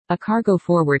A cargo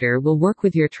forwarder will work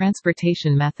with your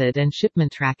transportation method and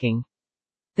shipment tracking.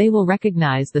 They will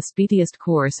recognize the speediest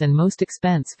course and most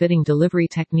expense-fitting delivery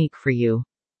technique for you.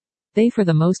 They for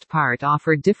the most part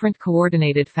offer different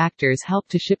coordinated factors help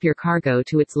to ship your cargo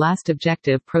to its last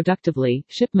objective productively,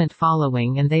 shipment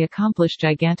following, and they accomplish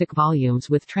gigantic volumes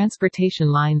with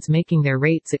transportation lines making their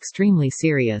rates extremely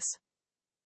serious.